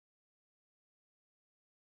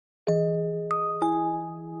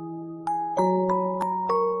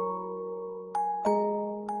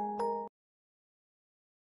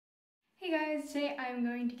I'm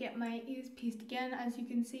going to get my ears pierced again. As you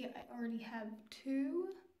can see, I already have 2.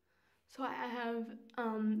 So I have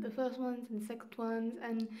the first ones and the second ones,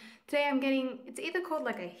 and today I'm getting, it's either called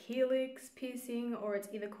like a helix piercing or it's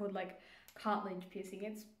either called like cartilage piercing.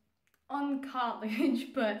 It's on cartilage,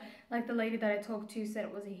 but like the lady that I talked to said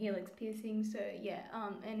it was a helix piercing, so yeah,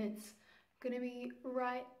 and it's gonna be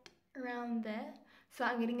right around there. So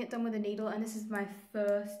I'm getting it done with a needle, and this is my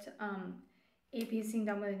first ear piercing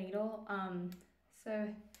done with a needle, so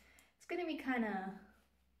it's gonna be kind of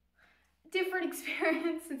different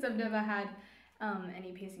experience since I've never had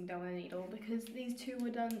any piercing done with a needle, because these 2 were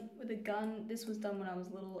done with a gun. This was done when I was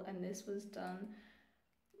little, and this was done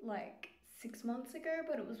like 6 months ago,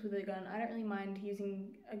 but it was with a gun. I don't really mind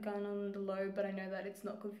using a gun on the lobe, but I know that it's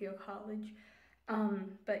not good for your cartilage.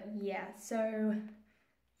 But yeah, so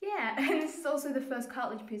yeah, and this is also the first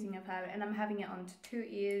cartilage piercing I've had, and I'm having it onto 2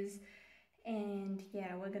 ears, and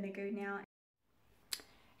yeah, we're gonna go now.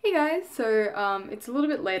 Hey guys, so it's a little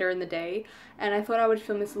bit later in the day, and I thought I would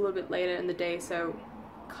film this a little bit later in the day, so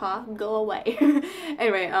car, go away.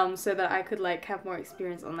 Anyway, so that I could like have more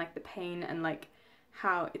experience on like the pain and like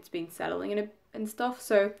how it's been settling and stuff.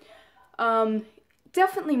 So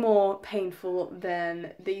definitely more painful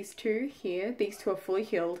than these 2 here. These 2 are fully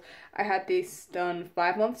healed. I had this done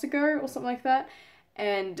 5 months ago or something like that,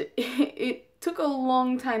 and it took a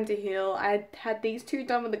long time to heal. I had these 2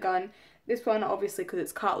 done with a gun. This one, obviously, because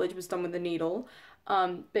it's cartilage, was done with a needle.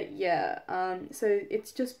 But yeah, so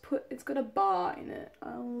it's just it's got a bar in it.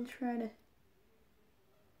 I'll try to,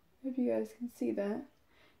 hope you guys can see that.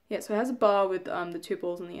 Yeah, so it has a bar with the 2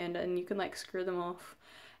 balls on the end, and you can like screw them off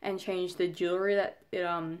and change the jewelry that it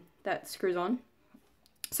that screws on.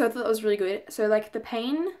 So I thought that was really good. So like the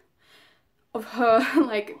pain of her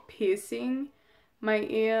like piercing my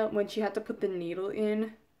ear when she had to put the needle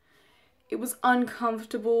in, it was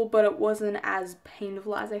uncomfortable, but it wasn't as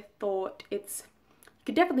painful as I thought. You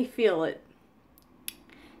could definitely feel it.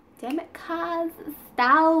 Damn it, cuz,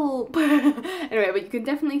 stop. Anyway, but you can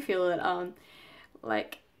definitely feel it.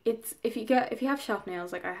 Like if you have sharp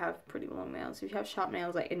nails, like I have pretty long nails. If you have sharp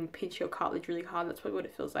nails, like, and pinch your cartilage really hard, that's probably what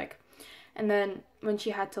it feels like. And then when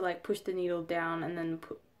she had to like push the needle down and then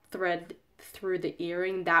put thread through the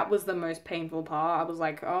earring, that was the most painful part. I was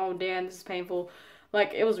like, oh damn, this is painful.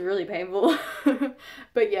 Like, it was really painful.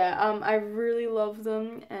 But yeah, I really love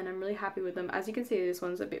them, and I'm really happy with them. As you can see, this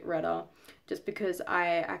one's a bit redder just because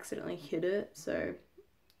I accidentally hit it. So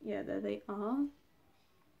yeah, there they are.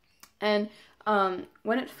 And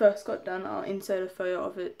when it first got done, I'll insert a photo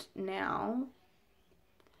of it now.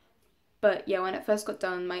 But yeah, when it first got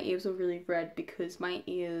done, my ears were really red because my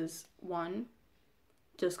ears, 1,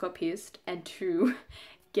 just got pierced, and 2,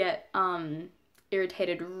 get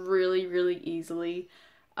irritated really easily.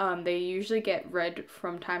 They usually get red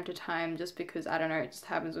from time to time just because, I don't know, it just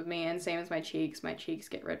happens with me, and same as my cheeks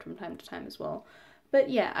get red from time to time as well. But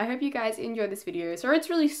yeah, I hope you guys enjoyed this video. Sorry it's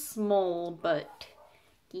really small, but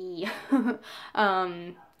yeah.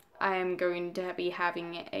 I am going to be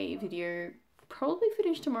having a video probably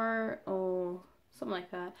finished tomorrow or something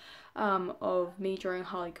like that, of me drawing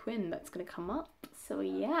Harley Quinn that's gonna come up. So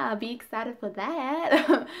yeah, be excited for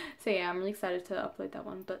that. So yeah, I'm really excited to upload that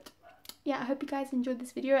one. But yeah, I hope you guys enjoyed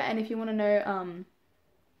this video, and if you want to know,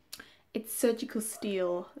 it's surgical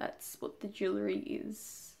steel. That's what the jewelry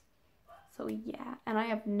is. So yeah, and I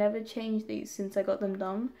have never changed these since I got them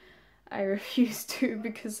done. I refuse to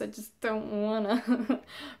because I just don't wanna.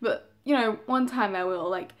 But you know, one time I will.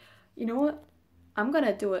 Like, you know what? I'm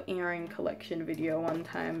gonna do an earring collection video one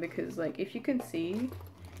time, because like, if you can see,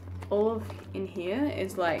 all of in here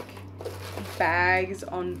is like bags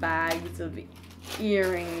on bags of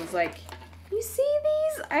earrings. Like, you see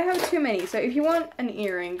these? I have too many. So if you want an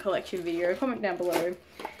earring collection video, comment down below.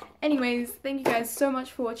 Anyways, thank you guys so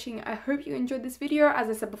much for watching. I hope you enjoyed this video. As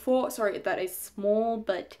I said before, sorry that is small,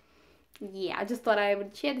 but yeah, I just thought I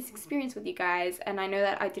would share this experience with you guys. And I know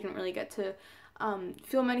that I didn't really get to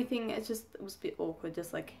film anything. It was a bit awkward,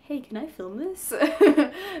 just like, hey, can I film this?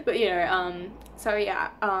 But you know, so yeah,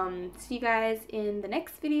 see you guys in the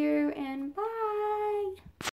next video, and bye.